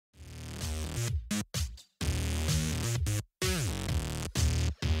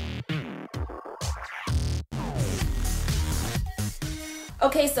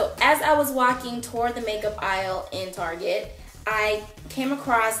Okay, so as I was walking toward the makeup aisle in Target, I came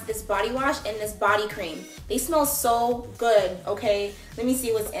across this body wash and this body cream. They smell so good, okay? Let me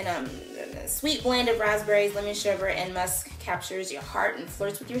see what's in them. Sweet blend of raspberries, lemon sugar, and musk captures your heart and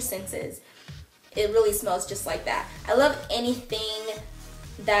flirts with your senses. It really smells just like that. I love anything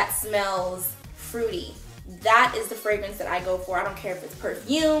that smells fruity. That is the fragrance that I go for. I don't care if it's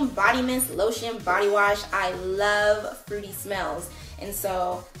perfume, body mist, lotion, body wash. I love fruity smells. And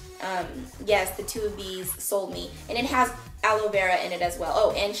so, yes, the two of these sold me. And it has aloe vera in it as well.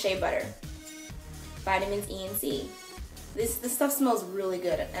 Oh, and shea butter. Vitamins E and C. This stuff smells really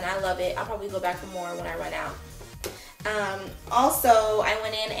good, and I love it. I'll probably go back for more when I run out. Also, I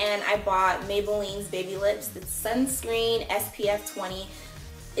went in and I bought Maybelline's Baby Lips. The sunscreen SPF 20.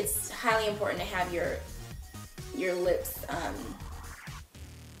 It's highly important to have your lips.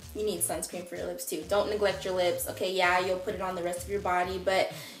 You need sunscreen for your lips too. Don't neglect your lips. Okay, yeah, you'll put it on the rest of your body,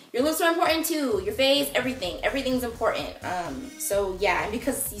 but your lips are important too. Your face, everything. Everything's important. So yeah, and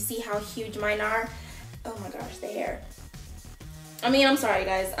because you see how huge mine are, oh my gosh, the hair. I mean, I'm sorry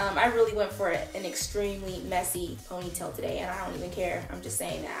guys. I really went for an extremely messy ponytail today, and I don't even care. I'm just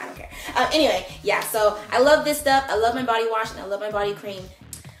saying that I don't care. Anyway, yeah, so I love this stuff. I love my body wash, and I love my body cream.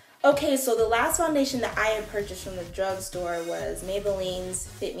 Okay, so the last foundation that I had purchased from the drugstore was Maybelline's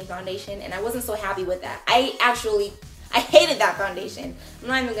Fit Me foundation, and I wasn't so happy with that. I hated that foundation. I'm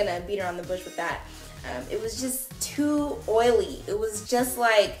not even gonna beat around the bush with that. It was just too oily. It was just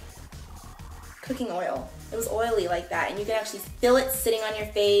like cooking oil. It was oily like that, and you could actually feel it sitting on your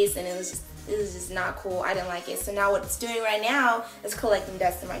face, and it was just not cool. I didn't like it. So now what it's doing right now is collecting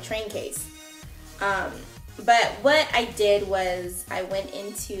dust in my train case. But what I did was I went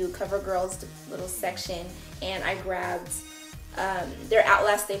into CoverGirl's little section and I grabbed their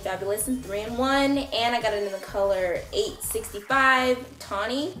Outlast Stay Fabulous in 3-in-1, and I got it in the color 865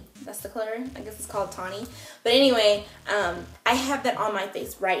 Tawny. That's the color. I guess it's called Tawny. But anyway, I have that on my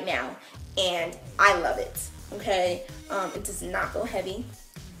face right now, and I love it. Okay, it does not go heavy,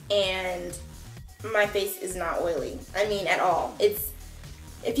 and my face is not oily. I mean, at all.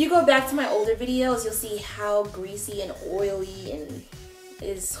 If you go back to my older videos, you'll see how greasy and oily and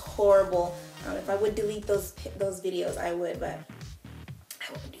it is horrible. If I would delete those videos, I would, but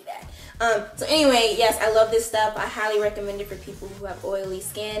I won't do that. So anyway, yes, I love this stuff. I highly recommend it for people who have oily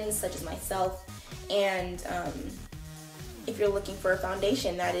skin, such as myself. And if you're looking for a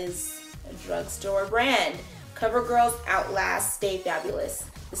foundation that is a drugstore brand, CoverGirl's Outlast Stay Fabulous.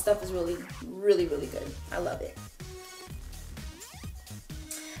 This stuff is really, really, really good. I love it.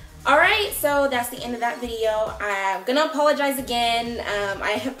 Alright, so that's the end of that video. I'm gonna apologize again.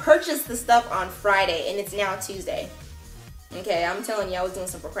 I have purchased the stuff on Friday and it's now Tuesday. Okay, I'm telling you, I was doing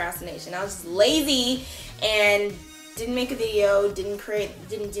some procrastination. I was just lazy and didn't make a video,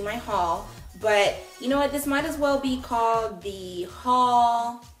 didn't do my haul. But you know what, this might as well be called the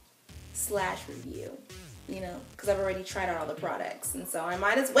haul / review. You know, because I've already tried out all the products, and so I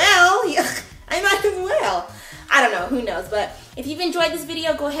might as well. I don't know, who knows, but if you've enjoyed this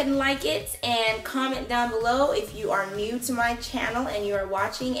video, go ahead and like it and comment down below if you are new to my channel and you are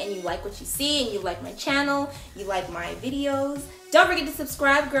watching and you like what you see and you like my channel, you like my videos. Don't forget to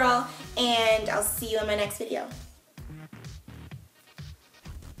subscribe, girl, and I'll see you in my next video.